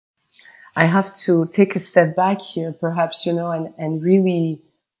I have to take a step back here, perhaps, and really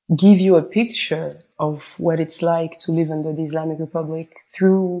give you a picture of what it's like to live under the Islamic Republic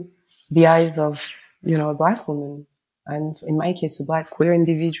through the eyes of, a black woman. And in my case, a black queer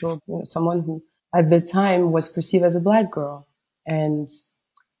individual, someone who at the time was perceived as a black girl. And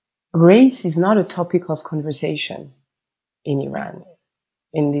race is not a topic of conversation in Iran,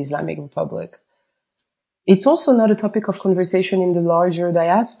 in the Islamic Republic. It's also not a topic of conversation in the larger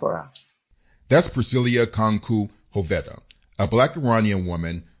diaspora. That's Priscillia Kounkou Hoveyda, a black Iranian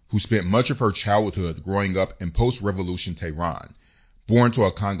woman who spent much of her childhood growing up in post-revolution Tehran. Born to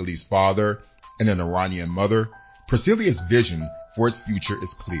a Congolese father and an Iranian mother, Priscillia's vision for its future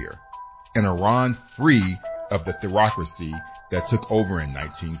is clear. An Iran free of the theocracy that took over in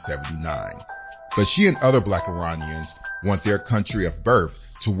 1979. But she and other black Iranians want their country of birth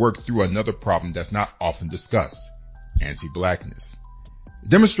to work through another problem that's not often discussed: anti-blackness.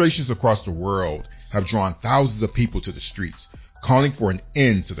 Demonstrations across the world have drawn thousands of people to the streets, calling for an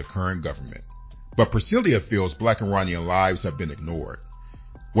end to the current government. But Priscillia feels black Iranian lives have been ignored.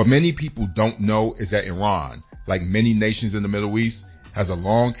 What many people don't know is that Iran, like many nations in the Middle East, has a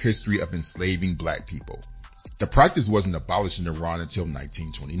long history of enslaving black people. The practice wasn't abolished in Iran until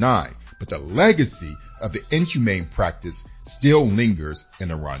 1929, but the legacy of the inhumane practice still lingers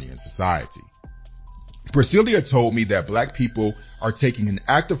in Iranian society. Priscillia told me that black people are taking an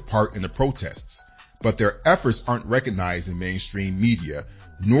active part in the protests, but their efforts aren't recognized in mainstream media,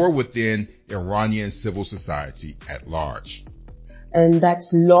 nor within Iranian civil society at large. And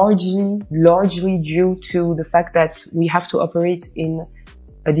that's largely due to the fact that we have to operate in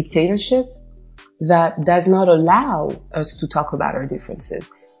a dictatorship that does not allow us to talk about our differences.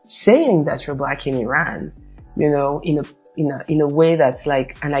 Saying that you're black in Iran, in a way that's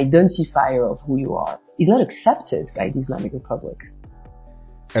like an identifier of who you are, is not accepted by the Islamic Republic.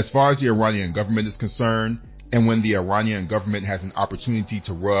 As far as the Iranian government is concerned, and when the Iranian government has an opportunity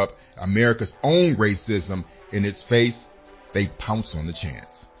to rub America's own racism in its face, they pounce on the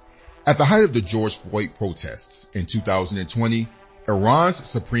chance. At the height of the George Floyd protests in 2020, Iran's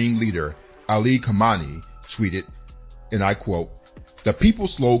supreme leader, Ali Khamenei, tweeted, and I quote, "The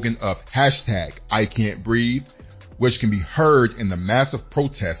people's slogan of #I can't breathe," which can be heard in the massive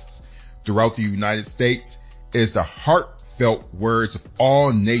protests throughout the United States, is the heartfelt words of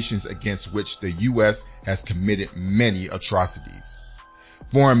all nations against which the U.S. has committed many atrocities.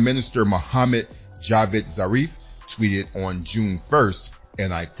 Foreign Minister Mohammad Javad Zarif tweeted on June 1st,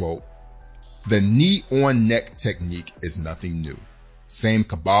 and I quote, "The knee-on-neck technique is nothing new. Same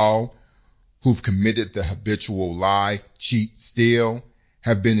cabal who've committed the habitual lie, cheat, steal,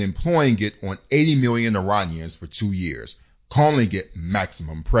 have been employing it on 80 million Iranians for 2 years, calling it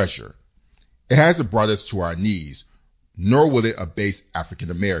maximum pressure. It hasn't brought us to our knees, nor will it abase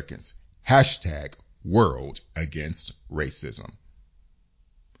African Americans. #World Against Racism."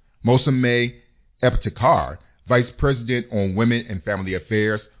 Mosame Ebtekar, Vice President on Women and Family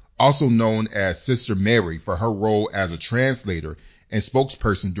Affairs, also known as Sister Mary for her role as a translator and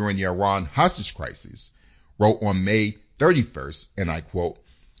spokesperson during the Iran hostage crisis, wrote on May 31st, and I quote,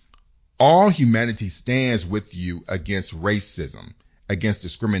 "All humanity stands with you against racism, against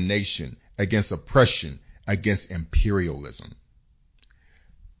discrimination, against oppression, against imperialism."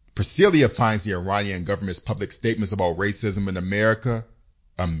 Priscillia finds the Iranian government's public statements about racism in America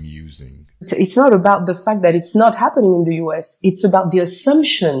amusing. It's not about the fact that it's not happening in the US. It's about the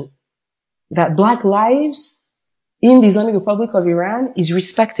assumption that black lives in the Islamic Republic of Iran is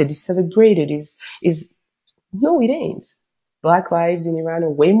respected, is celebrated, no, it ain't. Black lives in Iran are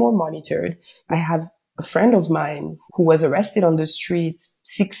way more monitored. I have a friend of mine who was arrested on the streets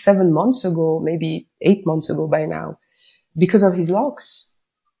 6-7 months ago, maybe 8 months ago by now, because of his locks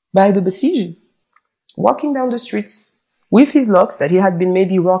by the Basiji, walking down the streets with his locks that he had been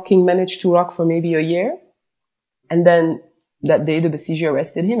maybe managed to rock for maybe a year. And then that day the Basiji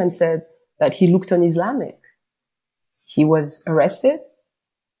arrested him and said that he looked un-Islamic. He was arrested.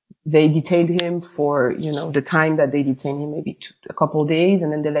 They detained him for, the time that they detained him, maybe a couple of days,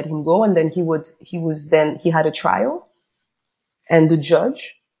 and then they let him go. And then he had a trial, and the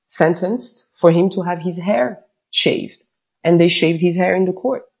judge sentenced for him to have his hair shaved. And they shaved his hair in the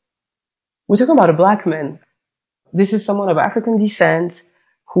court. We're talking about a black man. This is someone of African descent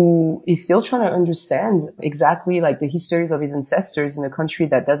who is still trying to understand exactly like the histories of his ancestors in a country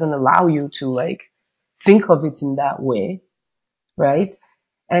that doesn't allow you to think of it in that way, right?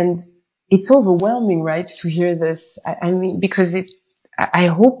 And it's overwhelming, right, to hear this. I mean, because I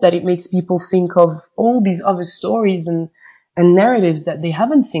hope that it makes people think of all these other stories and narratives that they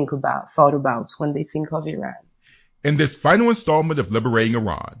haven't thought about when they think of Iran. In this final installment of Liberating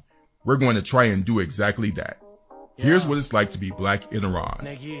Iran, we're going to try and do exactly that. Here's what it's like to be black in Iran,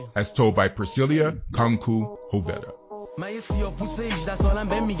 as told by Priscillia, Kounkou, Hoveyda. من یه سیاه پوست 18 سالم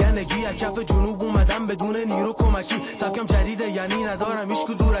بهم میگن نگی از کف جنوب اومدم بدون نیرو کمکی سبکم جدیده یعنی ندارم هیچ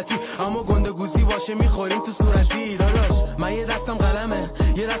کدورتی اما گنده گوزی واشه میخوریم تو صورتی داداش من یه دستم قلمه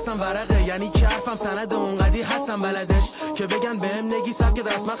یه دستم ورقه یعنی که حرفم سند اونقدی هستم بلدش که بگن بهم نگی سبک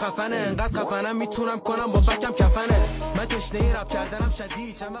دست من خفنه انقدر خفنم میتونم کنم با فکم کفنه من تشنه رپ کردنم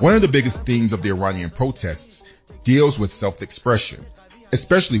شدید. One of the biggest themes of the Iranian protests deals with self-expression,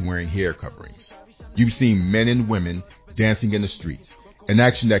 especially wearing hair coverings. You've seen men and women dancing in the streets, an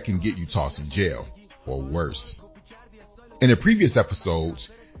action that can get you tossed in jail, or worse. In the previous episodes,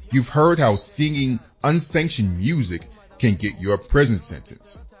 you've heard how singing unsanctioned music can get you a prison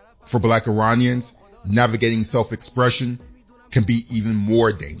sentence. For black Iranians, navigating self-expression can be even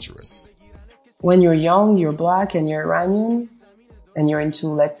more dangerous. When you're young, you're black and you're Iranian, and you're into,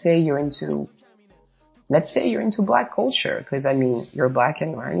 let's say you're into black culture, because I mean, you're black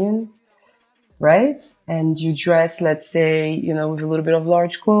and Iranian, right? And you dress, let's say, with a little bit of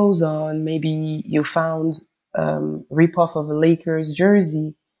large clothes on. Maybe you found rip-off of a Lakers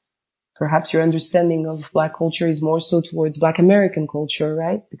jersey. Perhaps your understanding of black culture is more so towards black American culture,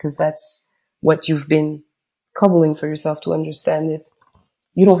 right? Because that's what you've been cobbling for yourself to understand it.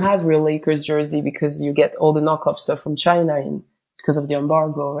 You don't have real Lakers jersey because you get all the knockoff stuff from China because of the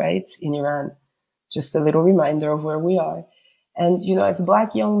embargo, right? In Iran. Just a little reminder of where we are. And, as a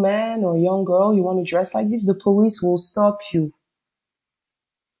black young man or young girl, you want to dress like this, the police will stop you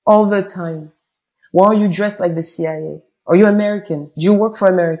all the time. Why are you dressed like the CIA? Are you American? Do you work for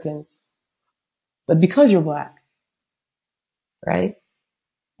Americans? But because you're black, right?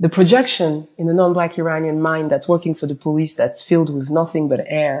 The projection in a non-black Iranian mind that's working for the police, that's filled with nothing but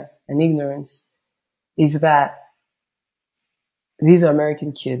air and ignorance, is that these are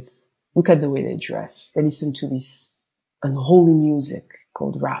American kids. Look at the way they dress. They listen to this unholy music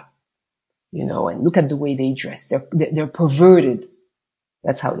called rap, and look at the way they dress. They're perverted.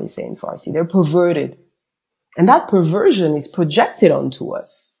 That's how they say in Farsi. They're perverted. And that perversion is projected onto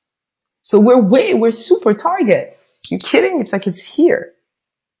us. So we're super targets. You kidding? It's like it's here,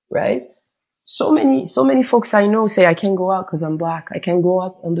 right? So many folks I know say I can't go out because I'm black. I can't go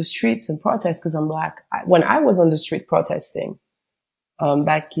out on the streets and protest because I'm black. When I was on the street protesting,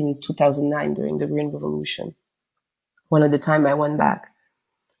 back in 2009 during the Green Revolution, one of the time I went back,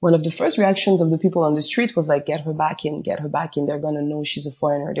 one of the first reactions of the people on the street was like, get her back in, get her back in. They're going to know she's a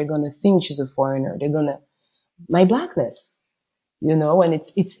foreigner. They're going to think she's a foreigner. My blackness, and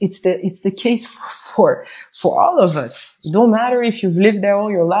it's the case for all of us. It don't matter if you've lived there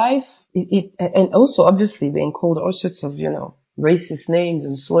all your life. And also obviously being called all sorts of, racist names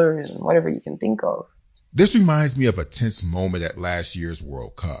and slurs and whatever you can think of. This reminds me of a tense moment at last year's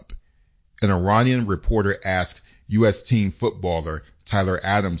World Cup. An Iranian reporter asked U.S. team footballer Tyler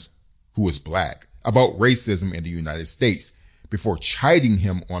Adams, who is black, about racism in the United States before chiding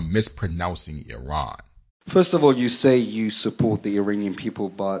him on mispronouncing Iran. First of all, you say you support the Iranian people,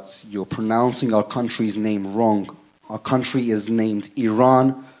 but you're pronouncing our country's name wrong. Our country is named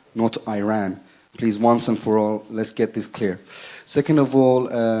Iran, not Iran. Please, once and for all, let's get this clear. Second of all,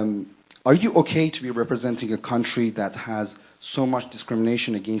 are you okay to be representing a country that has so much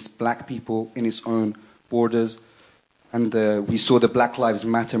discrimination against black people in its own borders? And we saw the Black Lives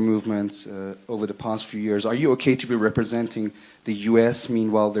Matter movement over the past few years. Are you okay to be representing the U.S.?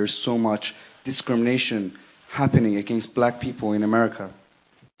 Meanwhile, there's so much discrimination happening against black people in America.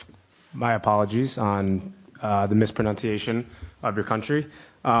 My apologies on the mispronunciation of your country.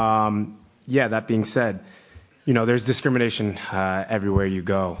 That being said, there's discrimination everywhere you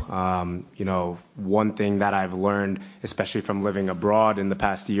go. One thing that I've learned, especially from living abroad in the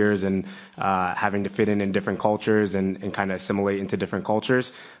past years and having to fit in different cultures and kind of assimilate into different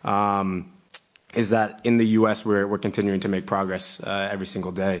cultures, is that in the U.S. we're continuing to make progress every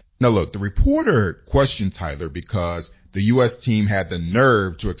single day. Now look, the reporter questioned Tyler because the U.S. team had the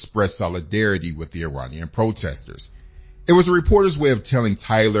nerve to express solidarity with the Iranian protesters. It was a reporter's way of telling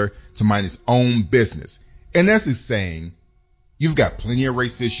Tyler to mind his own business. In essence saying, you've got plenty of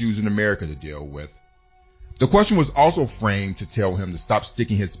race issues in America to deal with. The question was also framed to tell him to stop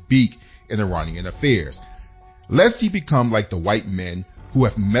sticking his beak in Iranian affairs, lest he become like the white men who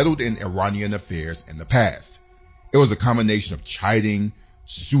have meddled in Iranian affairs in the past. It was a combination of chiding,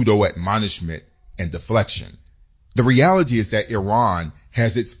 pseudo-admonishment, and deflection. The reality is that Iran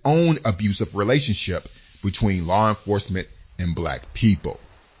has its own abusive relationship between law enforcement and black people.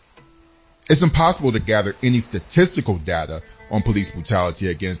 It's impossible to gather any statistical data on police brutality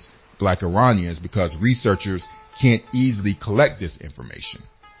against black Iranians because researchers can't easily collect this information.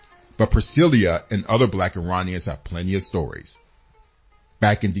 But Priscillia and other Black Iranians have plenty of stories.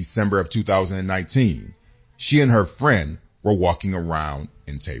 Back in December of 2019, she and her friend were walking around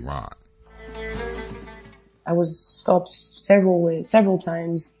in Tehran. I was stopped several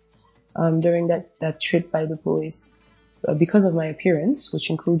times during that trip by the police because of my appearance, which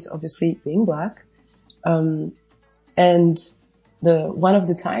includes obviously being Black. And one of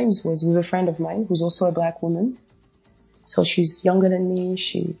the times was with a friend of mine who's also a Black woman. So she's younger than me.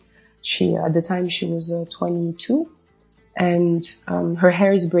 She at the time she was 22, and her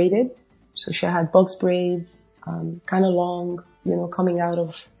hair is braided. So she had box braids, kind of long, coming out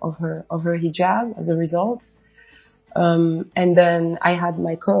of her hijab as a result. And then I had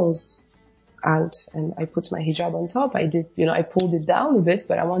my curls out and I put my hijab on top. I pulled it down a bit,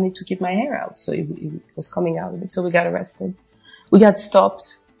 but I wanted to keep my hair out. So it was coming out a bit. So we got arrested. We got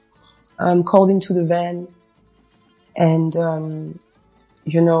stopped, called into the van. And,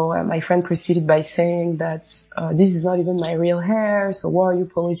 my friend proceeded by saying that, this is not even my real hair. So why are you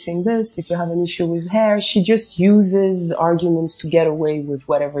policing this? If you have an issue with hair, she just uses arguments to get away with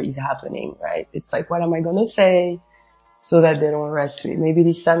whatever is happening, right? It's like, what am I going to say so that they don't arrest me? Maybe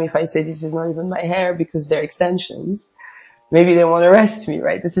this time if I say this is not even my hair because they're extensions, maybe they won't arrest me,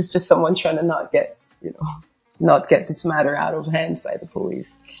 right? This is just someone trying to not get this matter out of hand by the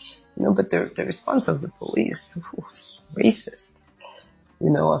police. But the response of the police was racist.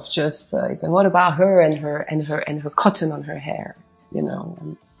 Of just like, and what about her and her cotton on her hair,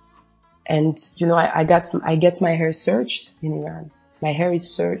 I get my hair searched in Iran. My hair is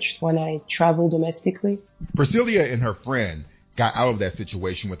searched when I travel domestically. Priscillia and her friend got out of that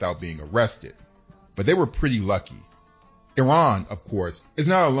situation without being arrested, but they were pretty lucky. Iran, of course, is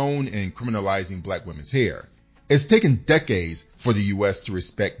not alone in criminalizing Black women's hair. It's taken decades for the U.S. to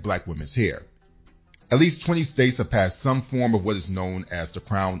respect Black women's hair. At least 20 states have passed some form of what is known as the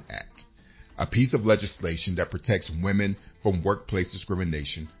Crown Act, a piece of legislation that protects women from workplace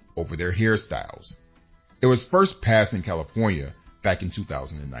discrimination over their hairstyles. It was first passed in California back in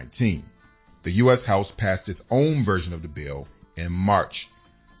 2019. The U.S. House passed its own version of the bill in March,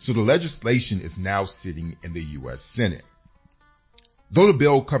 so the legislation is now sitting in the U.S. Senate. Though the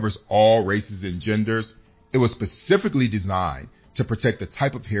bill covers all races and genders, it was specifically designed to protect the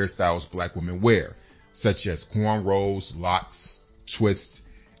type of hairstyles Black women wear, such as cornrows, locks, twists,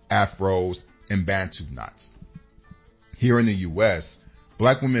 afros, and bantu knots. Here in the U.S.,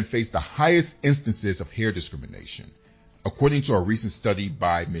 Black women face the highest instances of hair discrimination, according to a recent study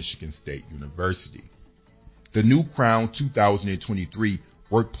by Michigan State University. The new Crown 2023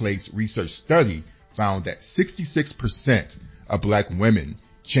 Workplace Research Study found that 66% of Black women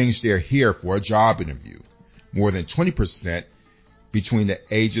changed their hair for a job interview. More than 20% between the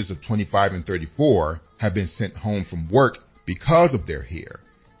ages of 25 and 34 have been sent home from work because of their hair.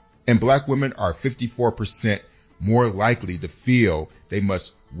 And Black women are 54% more likely to feel they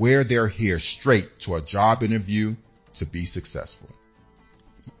must wear their hair straight to a job interview to be successful.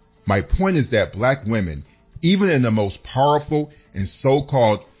 My point is that Black women, even in the most powerful and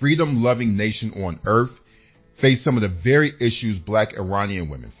so-called freedom-loving nation on earth, face some of the very issues Black Iranian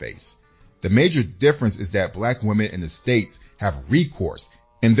women face. The major difference is that Black women in the States have recourse,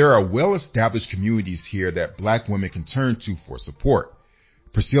 and there are well-established communities here that Black women can turn to for support.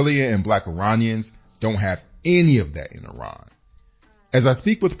 Priscillia and Black Iranians don't have any of that in Iran. As I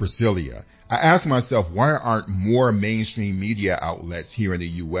speak with Priscillia, I ask myself, why aren't more mainstream media outlets here in the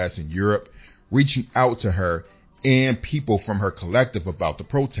U.S. and Europe reaching out to her and people from her collective about the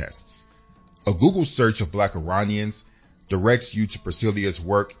protests? A Google search of Black Iranians directs you to Priscillia's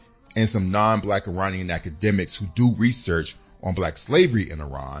work and some non-Black Iranian academics who do research on Black slavery in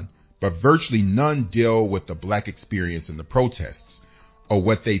Iran, but virtually none deal with the Black experience in the protests or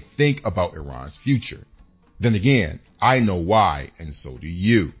what they think about Iran's future. Then again, I know why, and so do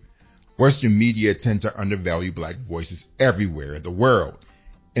you. Western media tend to undervalue Black voices everywhere in the world,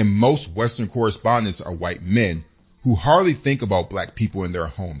 and most Western correspondents are white men who hardly think about Black people in their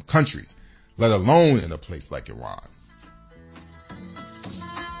home countries, let alone in a place like Iran.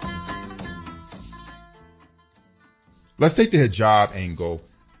 Let's take the hijab angle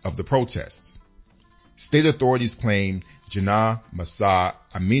of the protests. State authorities claim Jinnah Mahsa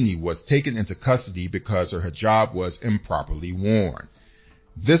Amini was taken into custody because her hijab was improperly worn.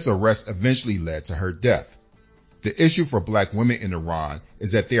 This arrest eventually led to her death. The issue for Black women in Iran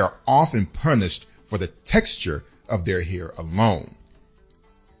is that they are often punished for the texture of their hair alone.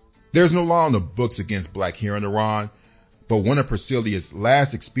 There's no law in the books against Black hair in Iran, but one of Priscillia's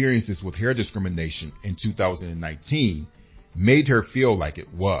last experiences with hair discrimination in 2019 made her feel like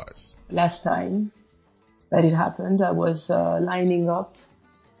it was. Last time that it happened, I was lining up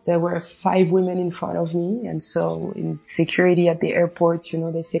There were 5 women in front of me, and so in security at the airport,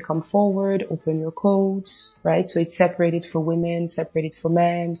 they say come forward, open your coat, right? So it's separated for women, separated for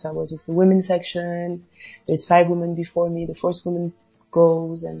men. So I was with the women's section. There's 5 women before me. The first woman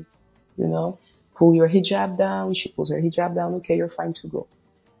goes and, pull your hijab down. She pulls her hijab down. Okay, you're fine to go.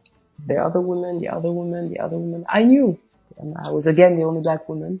 The other woman. I knew. And I was again the only black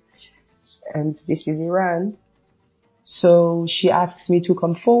woman. And this is Iran. So she asks me to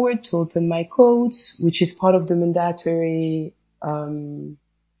come forward to open my coat, which is part of the mandatory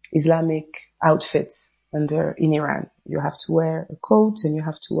Islamic outfits in Iran. You have to wear a coat and you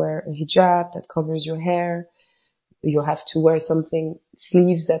have to wear a hijab that covers your hair. You have to wear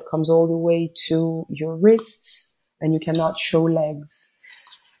sleeves that comes all the way to your wrists, and you cannot show legs.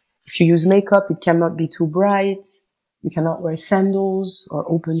 If you use makeup, it cannot be too bright. You cannot wear sandals or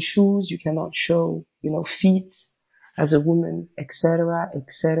open shoes. You cannot show, feet as a woman, etc.,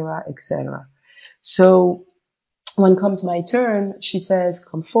 etc., etc. So when comes my turn, she says,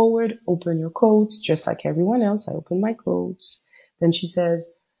 come forward, open your coat, just like everyone else. I open my coat. Then she says,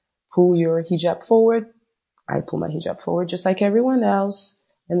 pull your hijab forward. I pull my hijab forward just like everyone else.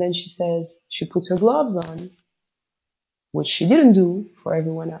 And then she says, she puts her gloves on, which she didn't do for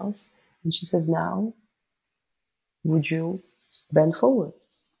everyone else. And she says, now, would you bend forward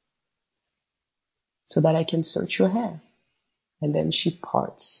so that I can search your hair? And then she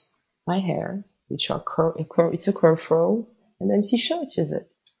parts my hair, which it's a curl fro, and then she searches it.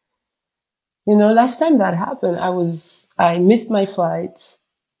 Last time that happened, I missed my flight,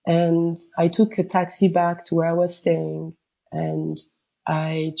 and I took a taxi back to where I was staying, and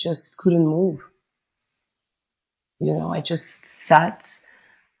I just couldn't move. I just sat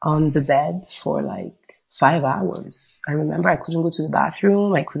on the bed for like 5 hours. I remember I couldn't go to the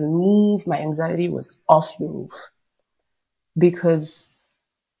bathroom, I couldn't move, my anxiety was off the roof. Because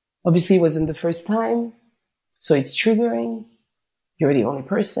obviously it wasn't the first time, so it's triggering. You're the only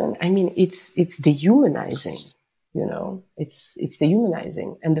person. I mean, it's dehumanizing, it's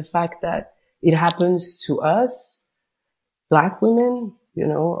dehumanizing. And the fact that it happens to us, black women,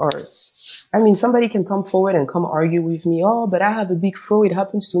 somebody can come forward and come argue with me. Oh, but I have a big fro. It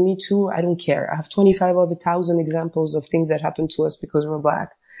happens to me too. I don't care. I have 25,000 examples of things that happen to us because we're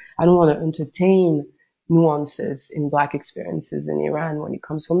black. I don't want to entertain nuances in black experiences in Iran when it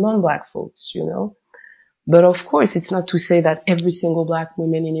comes from non-black folks, But of course, it's not to say that every single black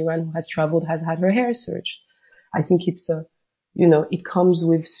woman in Iran who has traveled has had her hair searched. I think it comes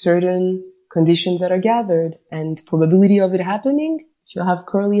with certain conditions that are gathered, and probability of it happening. If you have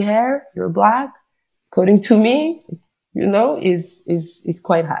curly hair, you're black, according to me, is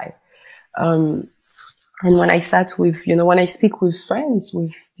quite high. And when I when I speak with friends,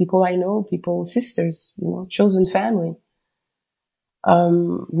 with people I know, sisters, chosen family,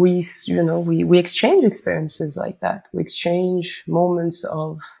 we exchange experiences like that. We exchange moments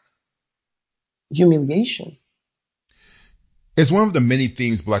of humiliation. It's one of the many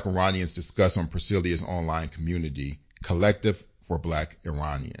things Black Iranians discuss on Priscillia's online community, Collective for Black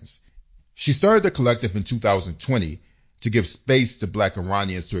Iranians. She started the collective in 2020 to give space to Black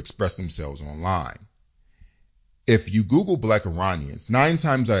Iranians to express themselves online. If you Google Black Iranians, 9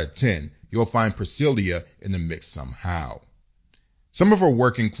 times out of 10, you'll find Priscillia in the mix somehow. Some of her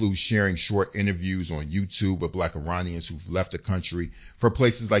work includes sharing short interviews on YouTube with Black Iranians who've left the country for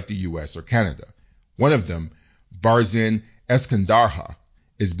places like the US or Canada. One of them, Barzin Eskandarha,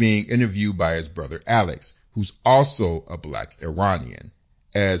 is being interviewed by his brother Alex, who's also a Black Iranian.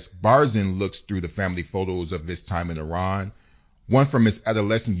 As Barzin looks through the family photos of his time in Iran, one from his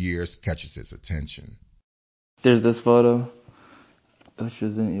adolescent years catches his attention. There's this photo, which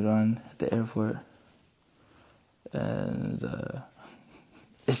was in Iran at the airport. And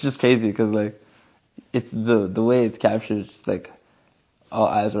it's just crazy because, it's the way it's captured, it's just like all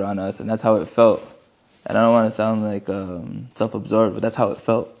eyes are on us, and that's how it felt. And I don't want to sound like self-absorbed, but that's how it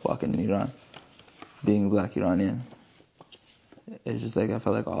felt walking in Iran, being a Black Iranian. It's just I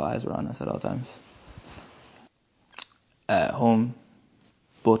felt like all eyes were on us at all times. At home,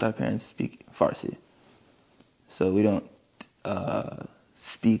 both our parents speak Farsi, so we don't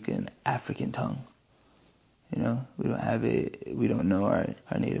speak an African tongue. We don't know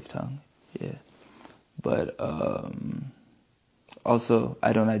our native tongue. Yeah. But also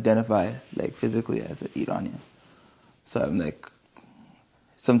I don't identify physically as an Iranian. So I'm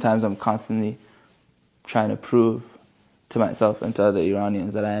sometimes I'm constantly trying to prove to myself and to other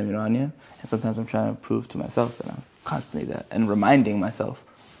Iranians that I am Iranian, and sometimes I'm trying to prove to myself that I'm constantly that, and reminding myself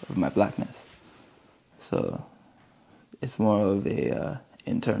of my blackness. So it's more of a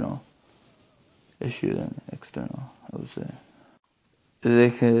internal issue than external, I would say.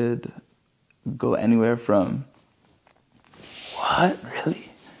 they could go anywhere from, what, really?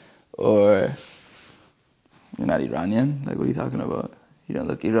 Or, you're not Iranian? Like, what are you talking about? You don't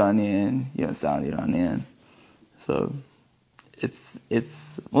look Iranian, you don't sound Iranian. So, it's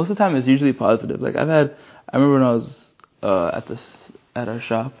most of the time it's usually positive. Like, I remember when I was at our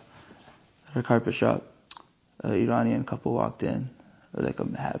shop, our carpet shop, an Iranian couple walked in, or like a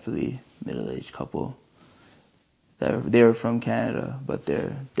happily middle-aged couple. They were from Canada, but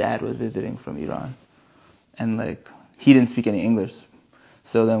their dad was visiting from Iran, and like he didn't speak any English.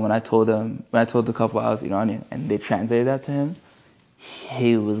 So then when I told the couple I was Iranian, and they translated that to him,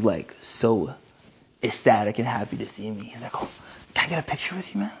 he was like so ecstatic and happy to see me. He's like, "Oh, can I get a picture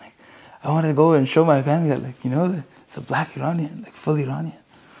with you, man? Like, I want to go and show my family that, like, it's a black Iranian, like full Iranian."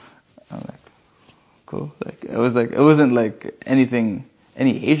 I'm like, cool. Like it wasn't like any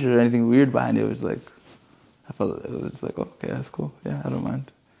hatred or anything weird behind it. It was like, I felt it was like, okay, that's cool. Yeah, I don't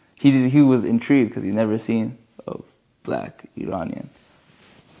mind. He was intrigued because he'd never seen a black Iranian.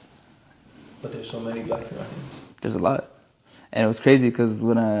 But there's so many black Iranians. There's a lot, and it was crazy because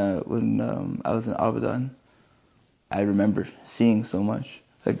when I was in Abadan, I remember seeing so much.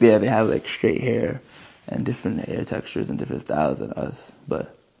 Like they have like straight hair and different hair textures and different styles than us,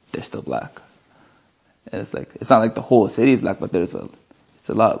 but they're still black. And it's like, it's not like the whole city is black, but it's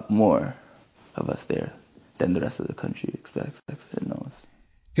a lot more of us there than the rest of the country expects and knows.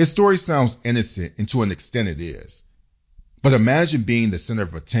 His story sounds innocent, and to an extent it is. But imagine being the center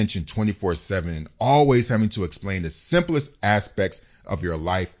of attention 24/7 and always having to explain the simplest aspects of your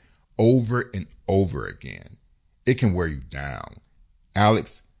life over and over again. It can wear you down.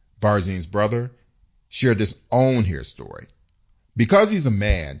 Alex, Barzin's brother, shared his own hair story. Because he's a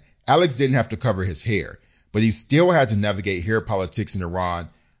man, Alex didn't have to cover his hair, but he still had to navigate hair politics in Iran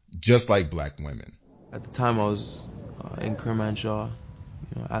just like black women. At the time I was in Kermanshah,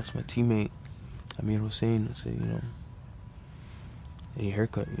 I asked my teammate, Amir Hussein, I said, any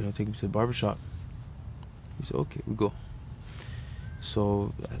haircut, take him to the barbershop. He said, okay, we go.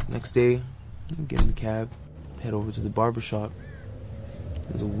 So next day, get in the cab, head over to the barbershop.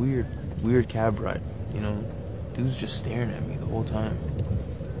 It was a weird cab ride, Dude's just staring at me the whole time.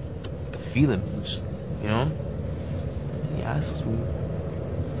 I could feel him, And he asks me,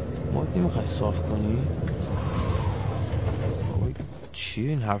 what are you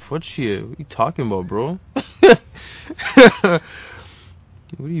talking about, bro?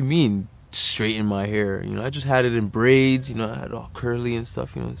 What do you mean, straighten my hair? I just had it in braids, I had it all curly and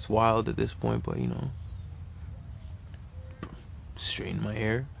stuff, it's wild at this point, but, straighten my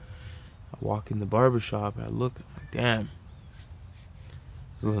hair. I walk in the barbershop, I look, I'm like, damn. I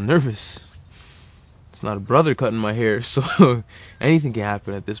was a little nervous. It's not a brother cutting my hair, so anything can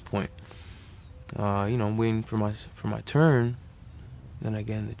happen at this point. I'm waiting for my turn. Then I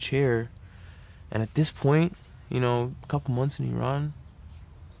get in the chair, and at this point, a couple months in Iran,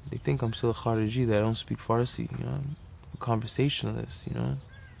 they think I'm still a Khariji, that I don't speak Farsi. I'm a conversationalist.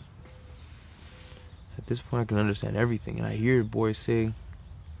 At this point, I can understand everything, and I hear boys say,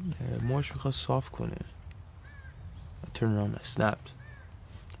 "Mosh soft kone." I turned around and I snapped.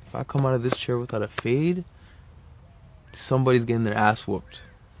 If I come out of this chair without a fade, somebody's getting their ass whooped.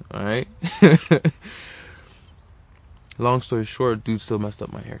 Alright? Long story short, dude still messed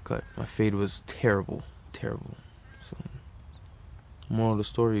up my haircut. My fade was terrible. So, moral of the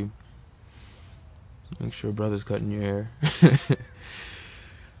story, make sure brother's cutting your hair.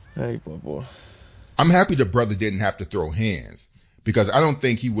 Hey, boy. I'm happy the brother didn't have to throw hands, because I don't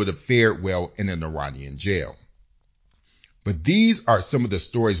think he would have fared well in an Iranian jail. But these are some of the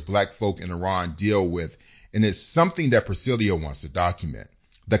stories black folk in Iran deal with, and it's something that Priscillia wants to document.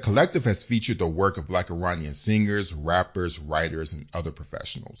 The collective has featured the work of black Iranian singers, rappers, writers, and other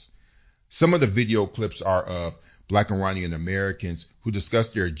professionals. Some of the video clips are of black Iranian Americans who discuss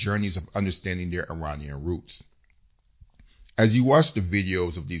their journeys of understanding their Iranian roots. As you watch the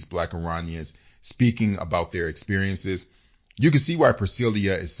videos of these black Iranians speaking about their experiences, you can see why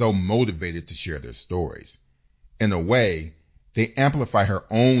Priscillia is so motivated to share their stories. In a way, they amplify her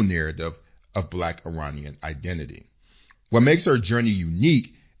own narrative of black Iranian identity. What makes her journey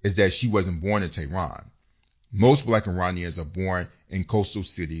unique is that she wasn't born in Tehran. Most black Iranians are born in coastal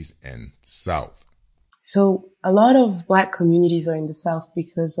cities in the South. So a lot of black communities are in the South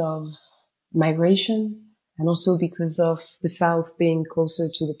because of migration, and also because of the South being closer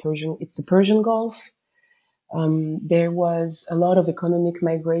to the Persian Gulf. There was a lot of economic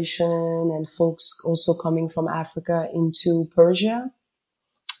migration and folks also coming from Africa into Persia,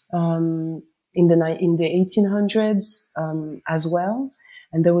 in the 1800s, as well.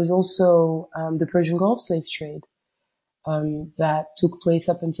 And there was also, the Persian Gulf slave trade. that took place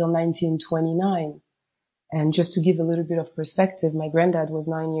up until 1929. And just to give a little bit of perspective, my granddad was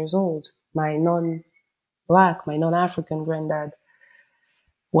 9 years old. My non-black, my non-African granddad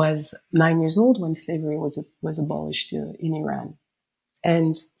was 9 years old when slavery was abolished in Iran.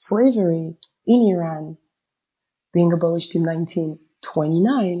 And slavery in Iran being abolished in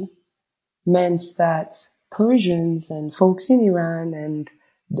 1929 meant that Persians and folks in Iran, and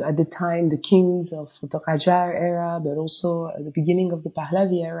at the time the kings of the Qajar era, but also at the beginning of the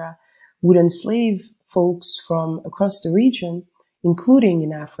Pahlavi era, would enslave folks from across the region, including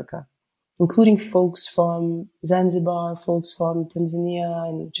in Africa, including folks from Zanzibar, folks from Tanzania,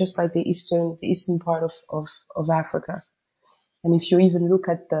 and just like the eastern part of Africa. And if you even look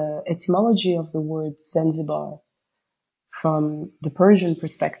at the etymology of the word Zanzibar from the Persian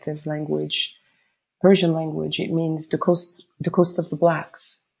perspective Persian language, it means the coast of the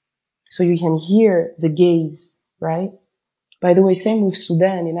blacks. So you can hear the gaze, right? By the way, same with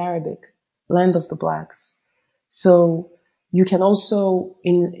Sudan in Arabic, land of the blacks. So you can also,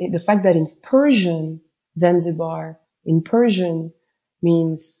 in the fact that in Persian, Zanzibar, in Persian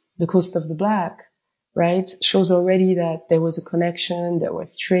means the coast of the black, right? Shows already that there was a connection, there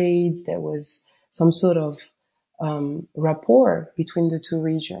was trades, there was some sort of rapport between the two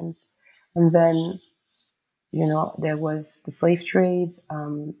regions. And then, there was the slave trade,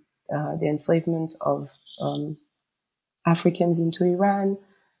 the enslavement of Africans into Iran.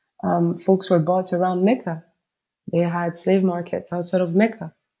 Folks were bought around Mecca. They had slave markets outside of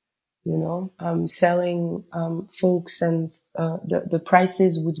Mecca, selling folks, and the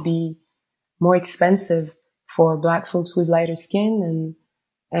prices would be more expensive for black folks with lighter skin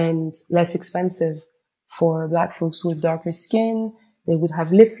and less expensive for black folks with darker skin. They would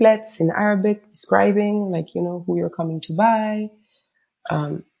have leaflets in Arabic describing, who you're coming to buy.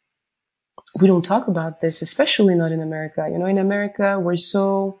 We don't talk about this, especially not in America. In America,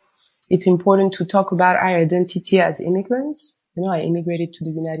 it's important to talk about our identity as immigrants. I immigrated to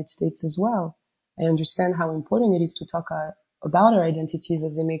the United States as well. I understand how important it is to talk about our identities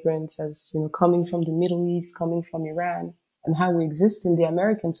as immigrants, as, coming from the Middle East, coming from Iran, and how we exist in the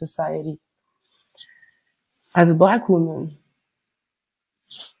American society. As a black woman,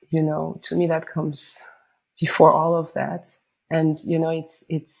 to me that comes before all of that. And,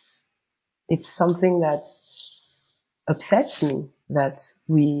 it's something that upsets me that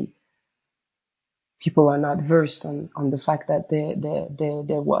people are not versed on the fact that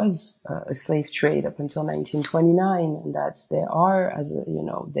there was a slave trade up until 1929, and that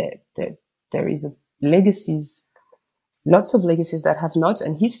there is legacies, lots of legacies that have not,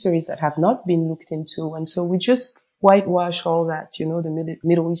 and histories that have not been looked into. And so we just whitewash all that, the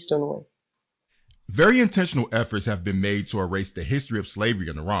Middle Eastern way. Very intentional efforts have been made to erase the history of slavery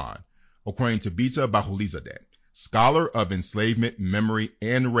in Iran, according to Bita Bahulizadeh, scholar of enslavement, memory,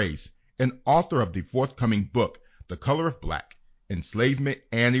 and race, and author of the forthcoming book, The Color of Black, Enslavement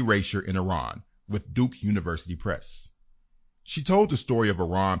and Erasure in Iran, with Duke University Press. She told the Story of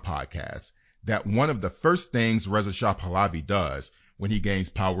Iran podcast that one of the first things Reza Shah Pahlavi does when he gains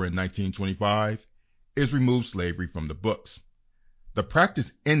power in 1925 is remove slavery from the books. The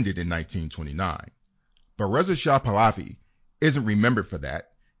practice ended in 1929, but Reza Shah Pahlavi isn't remembered for that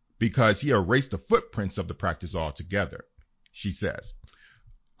because he erased the footprints of the practice altogether. She says,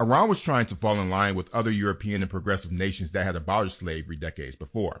 Iran was trying to fall in line with other European and progressive nations that had abolished slavery decades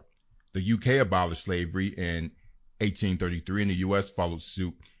before. The UK abolished slavery in 1833 and the US followed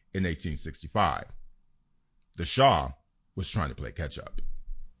suit in 1865. The Shah was trying to play catch up.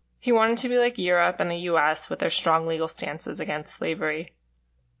 He wanted to be like Europe and the US with their strong legal stances against slavery.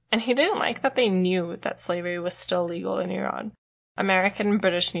 And he didn't like that they knew that slavery was still legal in Iran. American and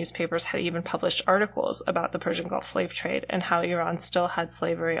British newspapers had even published articles about the Persian Gulf slave trade and how Iran still had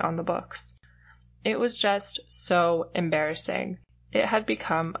slavery on the books. It was just so embarrassing. It had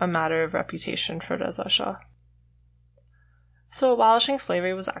become a matter of reputation for Reza Shah. So abolishing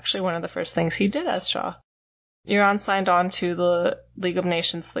slavery was actually one of the first things he did as Shah. Iran signed on to the League of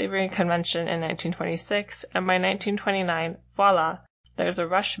Nations Slavery Convention in 1926, and by 1929, voila, there's a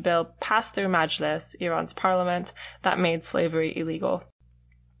rush bill passed through Majlis, Iran's parliament, that made slavery illegal.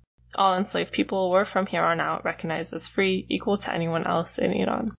 All enslaved people were from here on out recognized as free, equal to anyone else in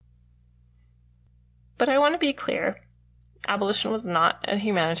Iran. But I want to be clear, abolition was not a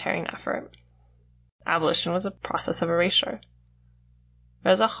humanitarian effort. Abolition was a process of erasure.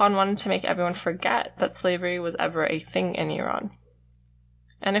 Reza Khan wanted to make everyone forget that slavery was ever a thing in Iran.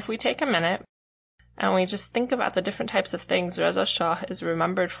 And if we take a minute and we just think about the different types of things Reza Shah is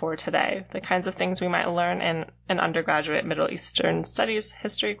remembered for today, the kinds of things we might learn in an undergraduate Middle Eastern Studies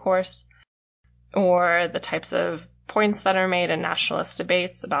history course, or the types of points that are made in nationalist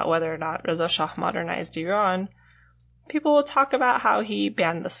debates about whether or not Reza Shah modernized Iran, people will talk about how he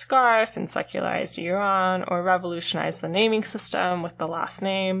banned the scarf and secularized Iran, or revolutionized the naming system with the last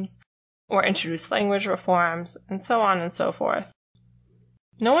names, or introduced language reforms, and so on and so forth.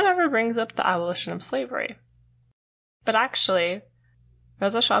 No one ever brings up the abolition of slavery. But actually,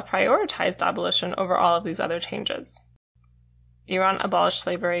 Reza Shah prioritized abolition over all of these other changes. Iran abolished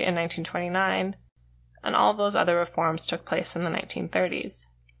slavery in 1929, and all of those other reforms took place in the 1930s.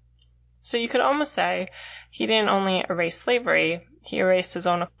 So you could almost say he didn't only erase slavery, he erased his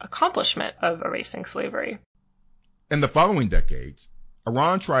own accomplishment of erasing slavery. In the following decades,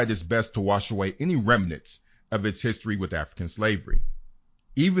 Iran tried its best to wash away any remnants of its history with African slavery.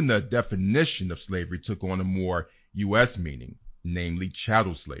 Even the definition of slavery took on a more U.S. meaning, namely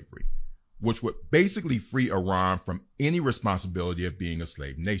chattel slavery, which would basically free Iran from any responsibility of being a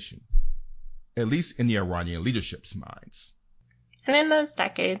slave nation, at least in the Iranian leadership's minds. And in those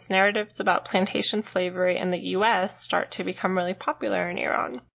decades, narratives about plantation slavery in the U.S. start to become really popular in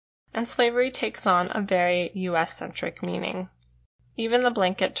Iran, and slavery takes on a very U.S.-centric meaning. Even the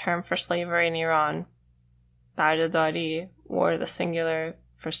blanket term for slavery in Iran, bardadari, or the singular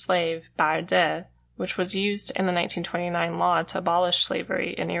for slave, barde, which was used in the 1929 law to abolish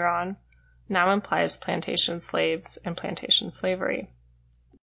slavery in Iran, now implies plantation slaves and plantation slavery.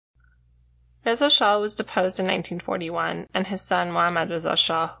 Reza Shah was deposed in 1941, and his son Mohammad Reza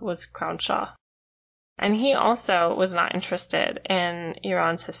Shah was crowned Shah. And he also was not interested in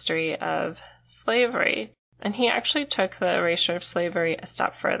Iran's history of slavery, and he actually took the erasure of slavery a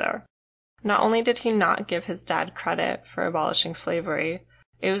step further. Not only did he not give his dad credit for abolishing slavery,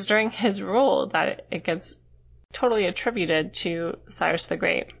 it was during his rule that it gets totally attributed to Cyrus the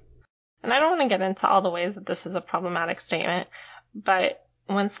Great. And I don't want to get into all the ways that this is a problematic statement, but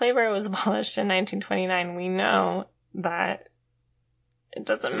when slavery was abolished in 1929, we know that it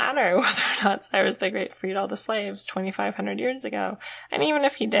doesn't matter whether or not Cyrus the Great freed all the slaves 2,500 years ago. And even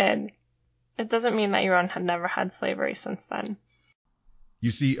if he did, it doesn't mean that Iran had never had slavery since then.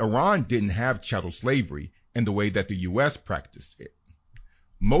 You see, Iran didn't have chattel slavery in the way that the U.S. practiced it.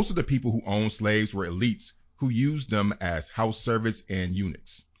 Most of the people who owned slaves were elites who used them as house servants and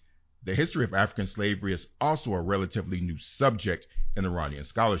eunuchs. The history of African slavery is also a relatively new subject in Iranian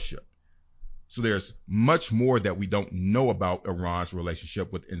scholarship. So there's much more that we don't know about Iran's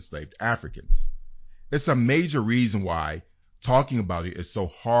relationship with enslaved Africans. It's a major reason why talking about it is so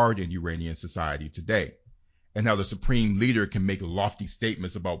hard in Iranian society today, and how the supreme leader can make lofty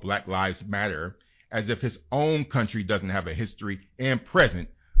statements about Black Lives Matter as if his own country doesn't have a history and present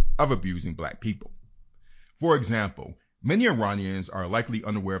of abusing Black people. For example, many Iranians are likely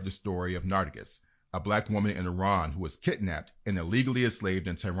unaware of the story of Nargis, a Black woman in Iran who was kidnapped and illegally enslaved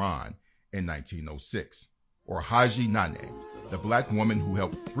in Tehran in 1906, or Haji Nane, the Black woman who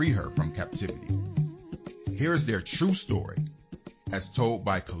helped free her from captivity. Here's their true story, as told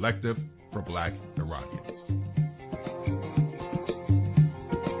by Collective for Black Iranians.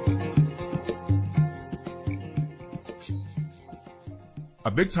 A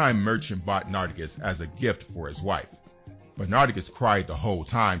big-time merchant bought Nargis as a gift for his wife, but Nargis cried the whole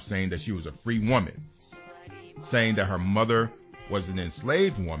time, saying that she was a free woman, saying that her mother was an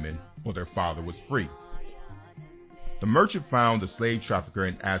enslaved woman while their father was free. The merchant found the slave trafficker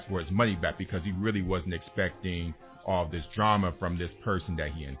and asked for his money back because he really wasn't expecting all this drama from this person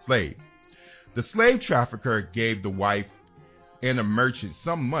that he enslaved. The slave trafficker gave the wife and the merchant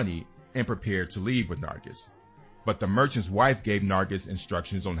some money and prepared to leave with Nargis. But the merchant's wife gave Nargis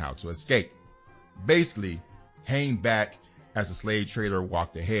instructions on how to escape. Basically, hang back as the slave trader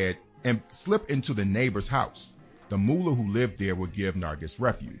walked ahead and slip into the neighbor's house. The mullah who lived there would give Nargis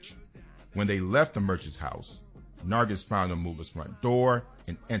refuge. When they left the merchant's house, Nargis found the mullah's front door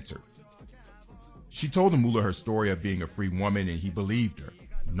and entered. She told the mullah her story of being a free woman, and he believed her.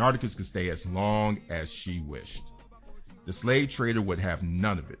 Nargis could stay as long as she wished. The slave trader would have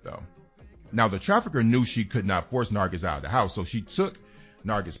none of it, though. Now, the trafficker knew she could not force Nargis out of the house, so she took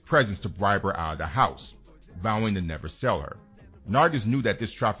Nargis' presents to bribe her out of the house, vowing to never sell her. Nargis knew that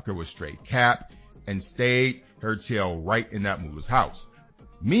this trafficker was straight cap and stayed her tail right in that mullah's house.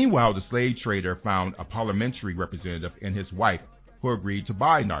 Meanwhile, the slave trader found a parliamentary representative and his wife who agreed to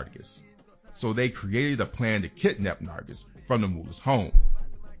buy Nargis. So they created a plan to kidnap Nargis from the mullah's home.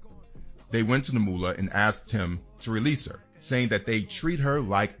 They went to the mullah and asked him to release her, saying that they treat her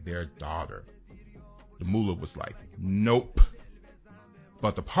like their daughter. The mullah was like, nope.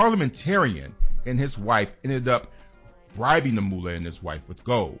 But the parliamentarian and his wife ended up bribing the mullah and his wife with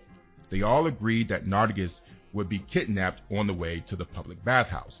gold. They all agreed that Nargis would be kidnapped on the way to the public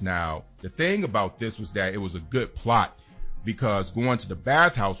bathhouse. Now, the thing about this was that it was a good plot because going to the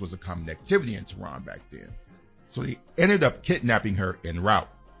bathhouse was a common activity in Tehran back then. So they ended up kidnapping her en route.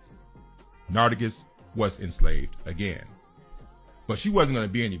 Nargis was enslaved again. But she wasn't going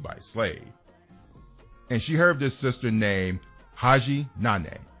to be anybody's slave. And she heard of this sister named Haji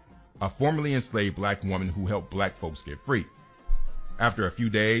Nane, a formerly enslaved black woman who helped black folks get free. After a few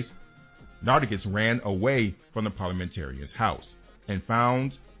days, Nargis ran away from the parliamentarian's house and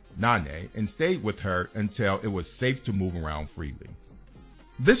found Nane and stayed with her until it was safe to move around freely.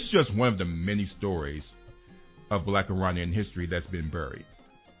 This is just one of the many stories of black Iranian history that's been buried.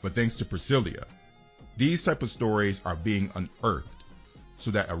 But thanks to Priscillia, these type of stories are being unearthed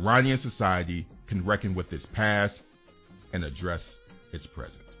so that Iranian society can reckon with its past and address its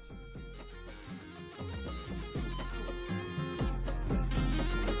present.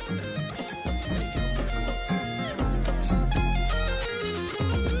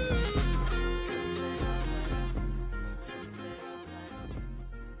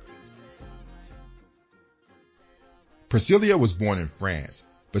 Priscillia was born in France,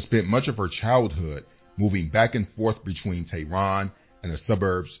 but spent much of her childhood moving back and forth between Tehran and the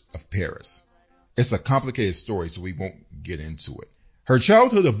suburbs of Paris. It's a complicated story, so we won't get into it. Her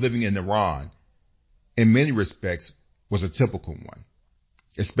childhood of living in Iran, in many respects, was a typical one,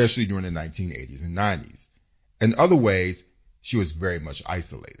 especially during the 1980s and 90s. In other ways, she was very much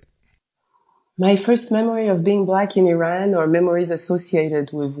isolated. My first memory of being black in Iran, or memories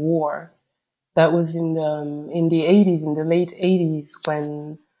associated with war, that was in the 80s, in the late 80s,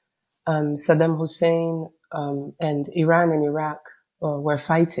 when Saddam Hussein and Iran and Iraq were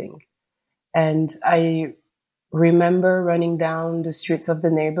fighting. And I remember running down the streets of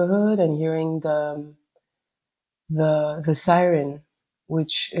the neighborhood and hearing the siren,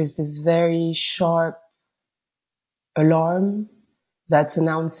 which is this very sharp alarm that's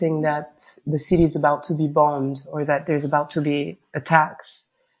announcing that the city is about to be bombed or that there's about to be attacks.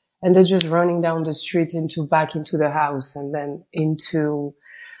 And they're just running down the street back into the house and then into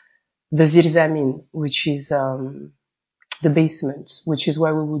the zirzamin, which is the basement, which is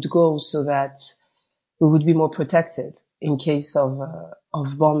where we would go so that we would be more protected in case of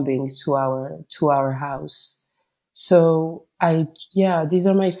bombing to our house. So these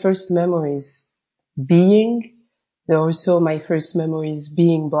are my first memories they're also my first memories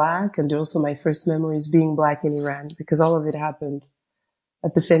being black, and they're also my first memories being black in Iran, because all of it happened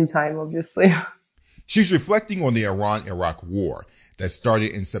at the same time, obviously. She's reflecting on the Iran-Iraq War that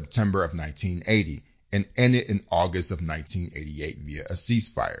started in September of 1980 and ended in August of 1988 via a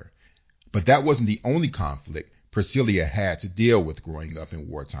ceasefire. But that wasn't the only conflict Priscillia had to deal with growing up in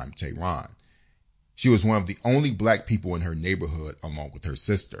wartime Tehran. She was one of the only black people in her neighborhood along with her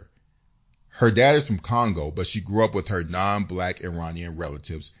sister. Her dad is from Congo, but she grew up with her non-black Iranian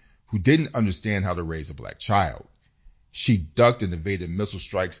relatives who didn't understand how to raise a black child. She ducked and evaded missile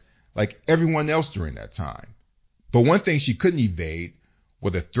strikes like everyone else during that time. But one thing she couldn't evade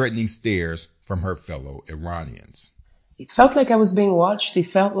were the threatening stares from her fellow Iranians. It felt like I was being watched. It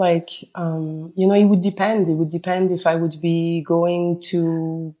felt like, it would depend. It would depend if I would be going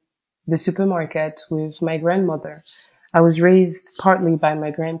to the supermarket with my grandmother. I was raised partly by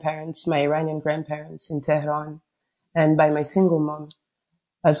my grandparents, my Iranian grandparents in Tehran, and by my single mom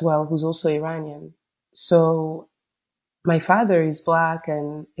as well, who's also Iranian. So my father is black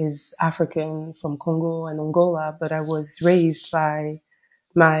and is African from Congo and Angola, but I was raised by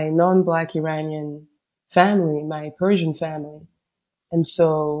my non-black Iranian family, my Persian family. And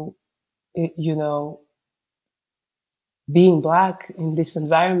so, being black in this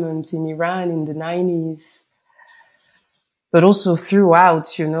environment in Iran in the 90s, but also throughout,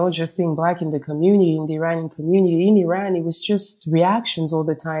 just being black in the community, in the Iranian community in Iran, it was just reactions all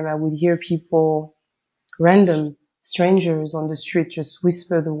the time. I would hear people, random strangers on the street, just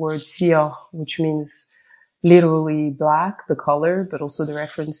whisper the word siyah, which means literally black, the color, but also the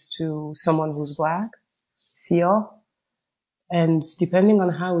reference to someone who's black, siyah. And depending on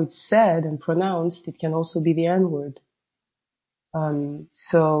how it's said and pronounced, it can also be the N-word.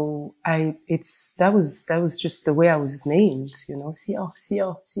 So that was just the way I was named,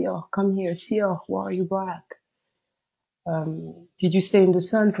 Siyah, come here, Siyah, why are you black? Did you stay in the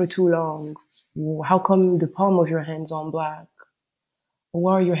sun for too long? How come the palm of your hand's on black?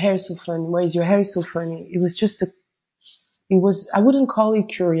 Why are your hair so funny? Why is your hair so funny? It was just I wouldn't call it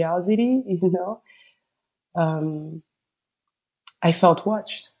curiosity, I felt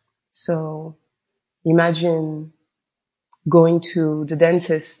watched. So imagine going to the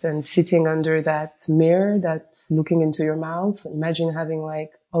dentist and sitting under that mirror that's looking into your mouth. Imagine having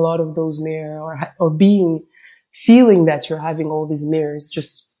like a lot of those mirrors, or being feeling that you're having all these mirrors,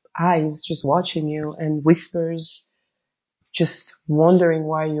 just eyes, just watching you, and whispers, just wondering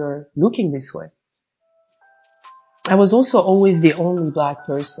why you're looking this way. I was also always the only black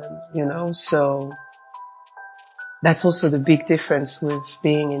person, so that's also the big difference with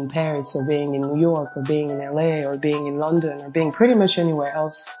being in Paris or being in New York or being in LA or being in London or being pretty much anywhere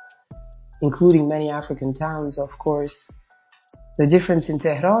else, including many African towns, of course. The difference in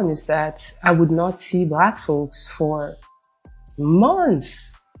Tehran is that I would not see black folks for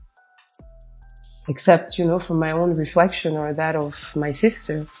months, except, from my own reflection or that of my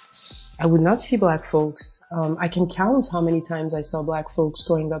sister. I would not see black folks. I can count how many times I saw black folks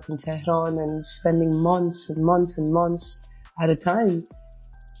growing up in Tehran and spending months and months and months at a time,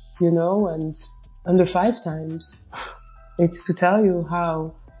 and under 5 times. It's to tell you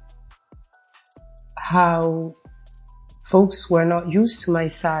how folks were not used to my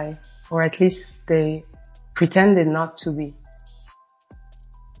side, or at least they pretended not to be.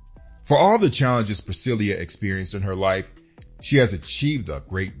 For all the challenges Priscillia experienced in her life, she has achieved a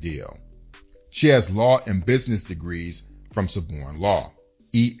great deal. She has law and business degrees from Sorbonne Law,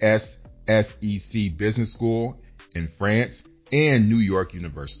 ESSEC Business School in France, and New York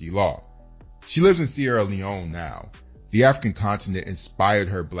University Law. She lives in Sierra Leone now. The African continent inspired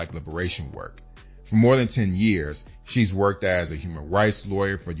her Black liberation work. For more than 10 years, she's worked as a human rights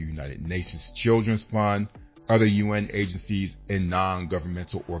lawyer for the United Nations Children's Fund, other UN agencies and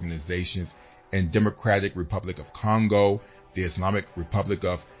non-governmental organizations in Democratic Republic of Congo, the Islamic Republic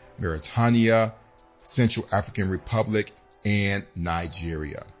of Mauritania, Central African Republic, and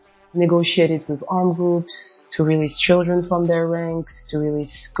Nigeria. Negotiated with armed groups to release children from their ranks, to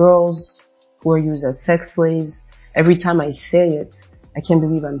release girls who are used as sex slaves. Every time I say it, I can't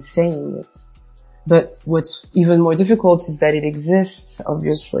believe I'm saying it. But what's even more difficult is that it exists,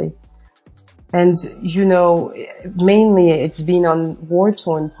 obviously. And, mainly it's been on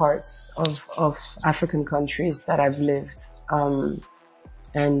war-torn parts of African countries that I've lived.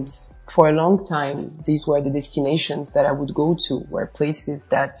 And for a long time, these were the destinations that I would go to, were places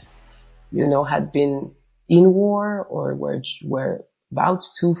that, had been in war or were about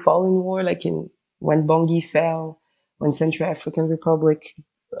to fall in war, like when Bangui fell, when Central African Republic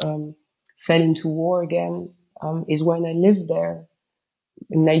fell into war again, is when I lived there.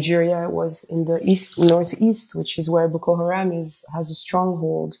 In Nigeria, was in the northeast, which is where Boko Haram has a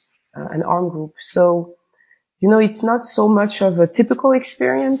stronghold, an armed group. So, it's not so much of a typical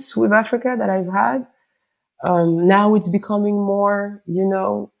experience with Africa that I've had. Now it's becoming more,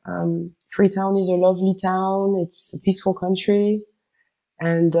 Freetown is a lovely town. It's a peaceful country.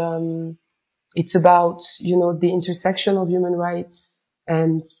 And, it's about, the intersection of human rights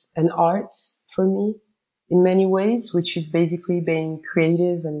and art for me in many ways, which is basically being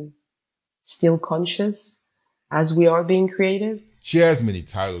creative and still conscious as we are being creative. She has many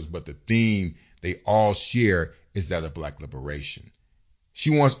titles, but the theme they all share is that of Black liberation.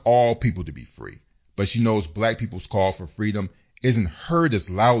 She wants all people to be free, but she knows Black people's call for freedom isn't heard as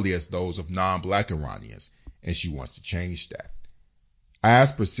loudly as those of non-Black Iranians, and she wants to change that. I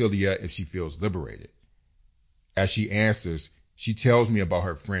asked Priscillia if she feels liberated. As she answers, she tells me about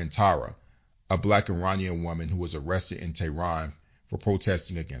her friend Tara, a Black Iranian woman who was arrested in Tehran for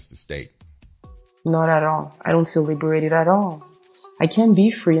protesting against the state. Not at all. I don't feel liberated at all. I can't be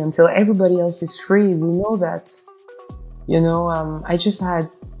free until everybody else is free. We know that. I just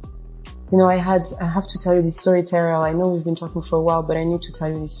had, I have to tell you this story, Terrell. I know we've been talking for a while, but I need to tell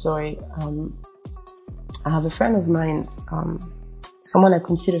you this story. I have a friend of mine, someone I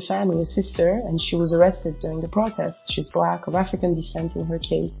consider family, a sister, and she was arrested during the protest. She's Black, of African descent in her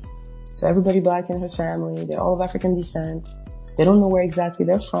case. So everybody Black in her family, they're all of African descent. They don't know where exactly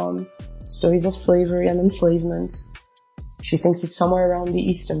they're from. Stories of slavery and enslavement. She thinks it's somewhere around the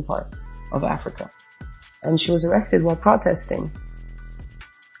eastern part of Africa. And she was arrested while protesting.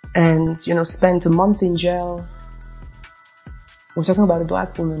 And, spent a month in jail. We're talking about a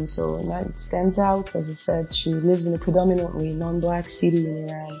Black woman, so it stands out. As I said, she lives in a predominantly non-Black city in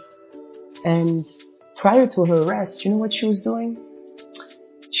Iran. And prior to her arrest, you know what she was doing?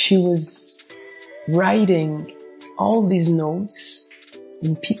 She was writing all these notes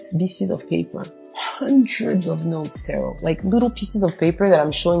in pieces of paper. Hundreds of notes, Terrell. Like little pieces of paper that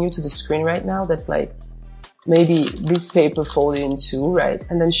I'm showing you to the screen right now. That's like maybe this paper folded in two, right?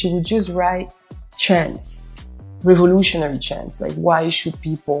 And then she would just write chants, revolutionary chants, like why should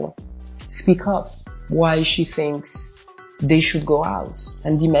people speak up? Why she thinks they should go out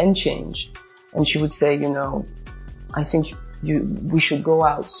and demand change. And she would say, I think we should go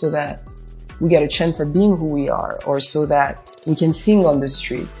out so that we get a chance at being who we are, or so that we can sing on the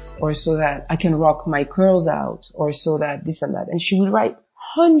streets, or so that I can rock my curls out, or so that this and that. And she would write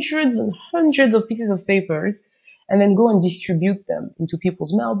hundreds and hundreds of pieces of papers and then go and distribute them into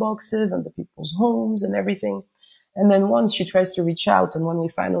people's mailboxes and the people's homes and everything. And then once she tries to reach out, and when we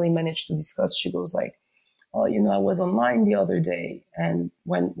finally managed to discuss, she goes like, oh, I was online the other day, and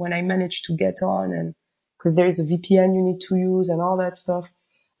when I managed to get on, and because there is a VPN you need to use and all that stuff,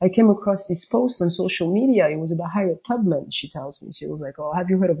 I came across this post on social media. It was about Harriet Tubman. She tells me, she was like, oh, have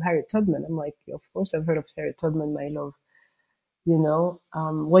you heard of Harriet Tubman? I'm like, of course I've heard of Harriet Tubman, my love.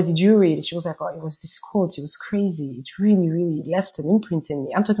 What did you read? She was like, oh, it was this quote. It was crazy. It really, really left an imprint in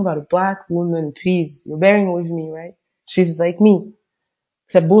me. I'm talking about a black woman. Please, you're bearing with me, right? She's like me,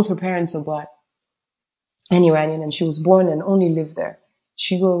 except both her parents are black and Iranian, and she was born and only lived there.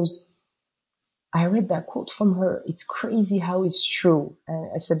 She goes, I read that quote from her. It's crazy how it's true.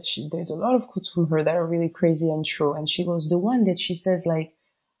 And I said, there's a lot of quotes from her that are really crazy and true. And she goes, the one that she says, like,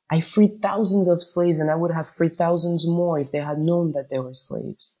 I freed thousands of slaves, and I would have freed thousands more if they had known that they were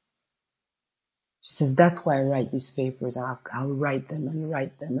slaves. She says, that's why I write these papers. I'll write them and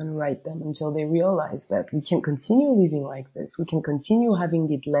write them and write them until they realize that we can continue living like this. We can continue having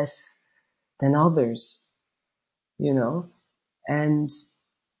it less than others, And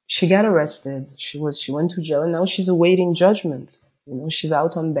she got arrested. She went to jail, and now she's awaiting judgment. She's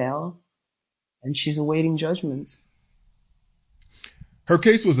out on bail, and she's awaiting judgment. Her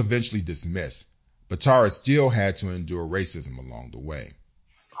case was eventually dismissed, but Tara still had to endure racism along the way.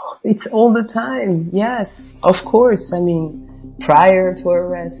 It's all the time. Yes, of course. I mean, prior to her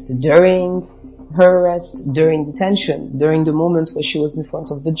arrest, during her arrest, during detention, during the moment where she was in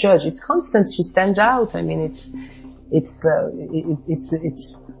front of the judge. It's constant. She stands out. I mean, it's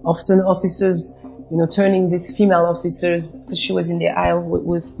often officers, turning these female officers, because she was in the aisle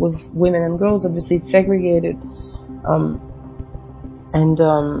with women and girls. Obviously, it's segregated.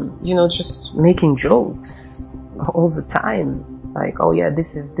 Just making jokes all the time. Like, oh yeah,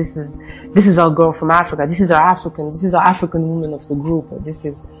 this is our girl from Africa. This is our African woman of the group. Or this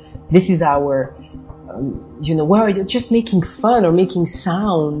is our, where are you? Just making fun or making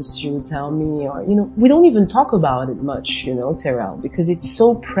sounds, she would tell me. Or, we don't even talk about it much, Terrell, because it's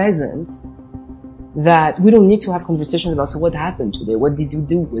so present that we don't need to have conversations about, so what happened today? What did you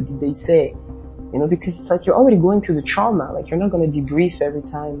do? What did they say? Because it's like you're already going through the trauma. Like, you're not going to debrief every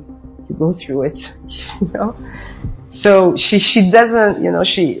time you go through it, So she doesn't,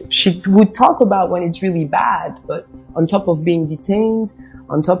 she would talk about when it's really bad, but on top of being detained,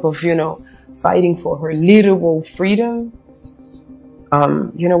 on top of, fighting for her literal freedom,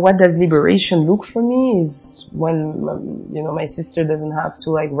 what does liberation look for me is when, my sister doesn't have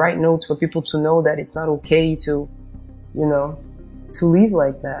to like write notes for people to know that it's not okay to, to live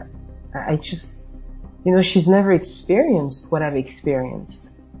like that. I just, she's never experienced what I've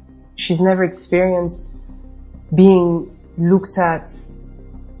experienced. She's never experienced being looked at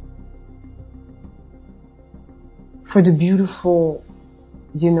for the beautiful,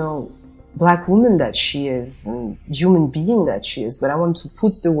 black woman that she is and human being that she is. But I want to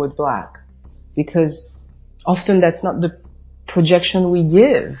put the word black because often that's not the projection we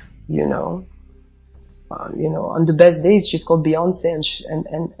give, on the best days she's called Beyonce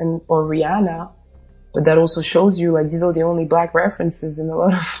and or Rihanna, but that also shows you like these are the only black references in a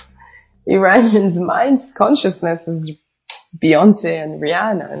lot of Iranians' minds, consciousness is Beyonce and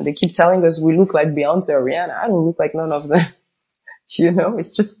Rihanna, and they keep telling us we look like Beyonce or Rihanna. I don't look like none of them.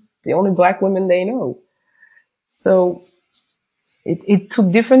 It's just the only black women they know. So it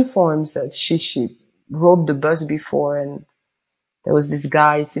took different forms. That she rode the bus before, and there was this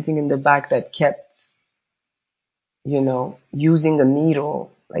guy sitting in the back that kept, using a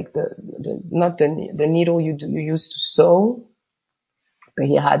needle, like not the needle you used to sew, but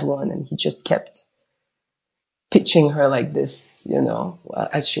he had one, and he just kept pitching her like this,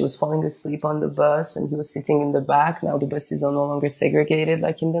 as she was falling asleep on the bus, and he was sitting in the back. Now the buses are no longer segregated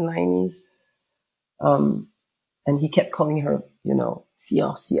like in the 90s. And he kept calling her,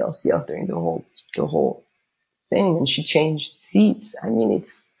 Siya, Siya, Siya during the whole thing. And she changed seats. I mean,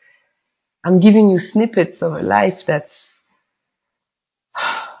 I'm giving you snippets of a life that's,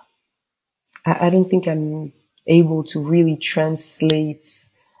 I don't think I'm able to really translate,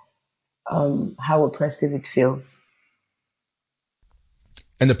 how oppressive it feels.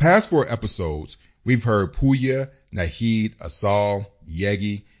 In the past 4 episodes, we've heard Pouya, Nahid, Asal,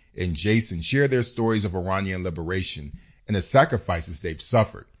 Yegi, and Jason share their stories of Iranian liberation and the sacrifices they've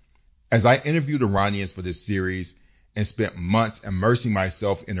suffered. As I interviewed Iranians for this series and spent months immersing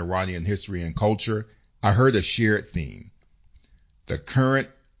myself in Iranian history and culture, I heard a shared theme. The current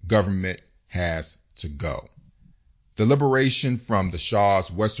government has to go. The liberation from the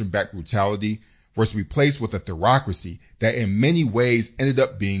Shah's Western-backed brutality was replaced with a theocracy that in many ways ended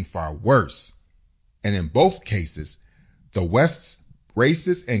up being far worse. And in both cases, the West's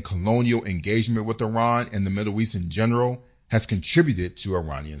racist and colonial engagement with Iran and the Middle East in general has contributed to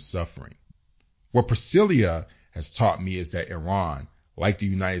Iranian suffering. What Priscillia has taught me is that Iran, like the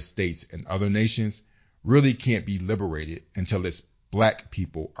United States and other nations, really can't be liberated until its black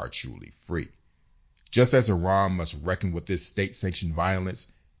people are truly free. Just as Iran must reckon with this state-sanctioned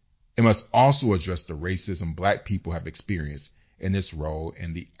violence, it must also address the racism black people have experienced in its role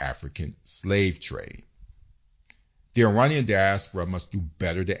in the African slave trade. The Iranian diaspora must do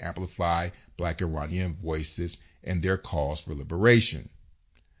better to amplify black Iranian voices and their calls for liberation.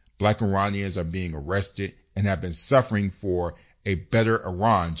 Black Iranians are being arrested and have been suffering for a better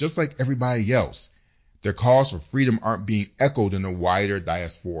Iran, just like everybody else. Their calls for freedom aren't being echoed in the wider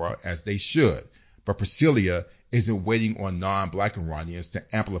diaspora as they should, but Priscillia isn't waiting on non-black Iranians to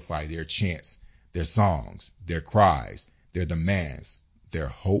amplify their chants, their songs, their cries, their demands, their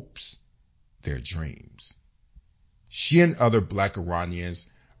hopes, their dreams. She and other black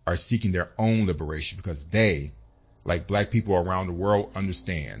Iranians are seeking their own liberation because they, like black people around the world,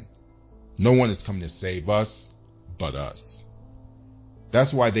 understand no one is coming to save us but us.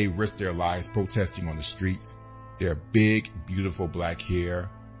 That's why they risk their lives protesting on the streets, their big, beautiful black hair,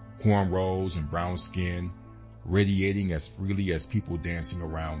 cornrows and brown skin, radiating as freely as people dancing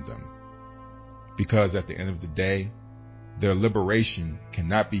around them. Because at the end of the day, their liberation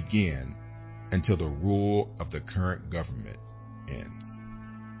cannot begin until the rule of the current government ends.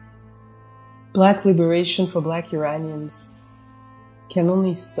 Black liberation for black Iranians can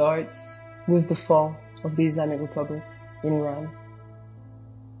only start with the fall of the Islamic Republic in Iran.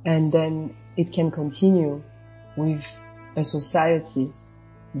 And then it can continue with a society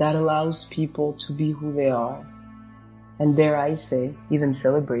that allows people to be who they are, and dare I say, even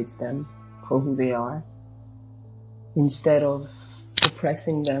celebrates them for who they are, instead of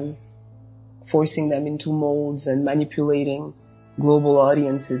oppressing them, forcing them into molds and manipulating global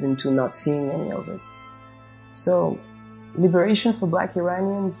audiences into not seeing any of it. So, liberation for black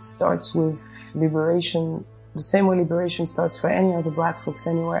Iranians starts with liberation, the same way liberation starts for any other black folks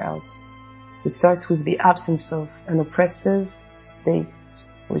anywhere else. It starts with the absence of an oppressive state,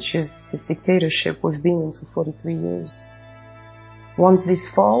 which is this dictatorship we've been in for 43 years. Once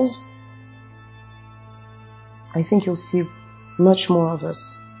this falls, I think you'll see much more of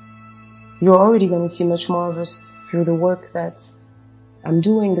us. You're already going to see much more of us through the work that I'm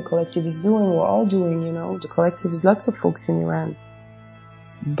doing, the collective is doing, we're all doing, you know. The collective is lots of folks in Iran.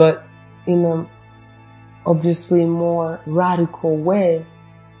 But in a obviously more radical way,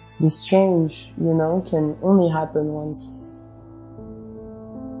 this change, you know, can only happen once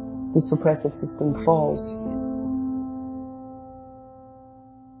this oppressive system falls.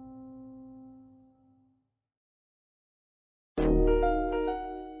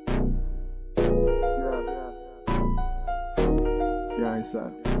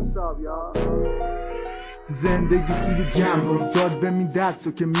 زندگی توی گم داد ببین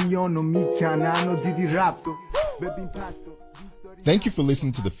دستو که میان و میکنن و دیدی رفت و ببین پستو. Thank you for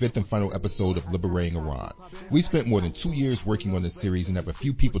listening to the fifth and final episode of Liberating Iran. We spent more than 2 years working on this series and have a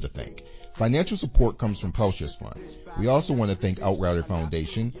few people to thank. Financial support comes from Pelcher's Fund. We also want to thank Outrider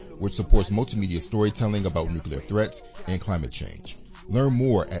Foundation, which supports multimedia storytelling about nuclear threats and climate change. Learn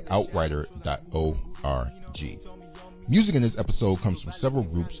more at outrider.org. Music in this episode comes from several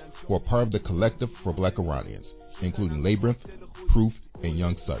groups who are part of the Collective for Black Iranians, including Labyrinth, Proof, and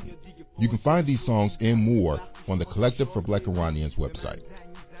Young Sutton. You can find these songs and more on the Collective for Black Iranians website.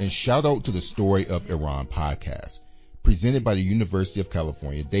 And shout out to the Story of Iran podcast, presented by the University of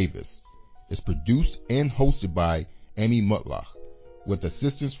California, Davis. It's produced and hosted by Amy Mutlach, with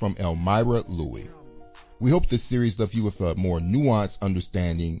assistance from Elmira Louie. We hope this series left you with a more nuanced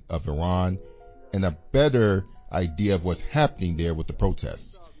understanding of Iran and a better idea of what's happening there with the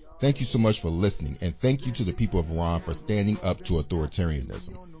protests. Thank you so much for listening, and thank you to the people of Iran for standing up to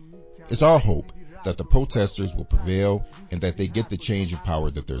authoritarianism. It's our hope that the protesters will prevail and that they get the change and power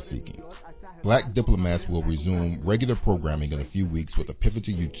that they're seeking. Black Diplomats will resume regular programming in a few weeks with a pivot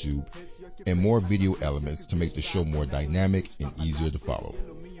to YouTube and more video elements to make the show more dynamic and easier to follow.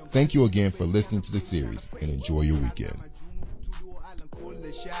 Thank you again for listening to the series, and enjoy your weekend.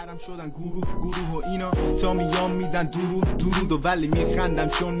 شهرم شدن گروه و اینا تا میام میدن درود و ولی میخندم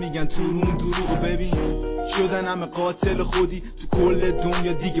چون میگن تورون دروغ و ببین شدن همه قاتل خودی تو کل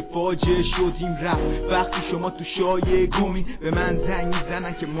دنیا دیگه فاجعه شدیم رفت وقتی شما تو شایعه گمین به من زنگ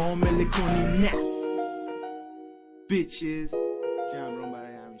میزنن که معامله کنیم نه bitches جمران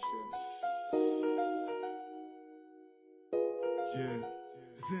برای همیشه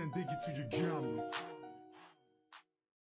till you gamble.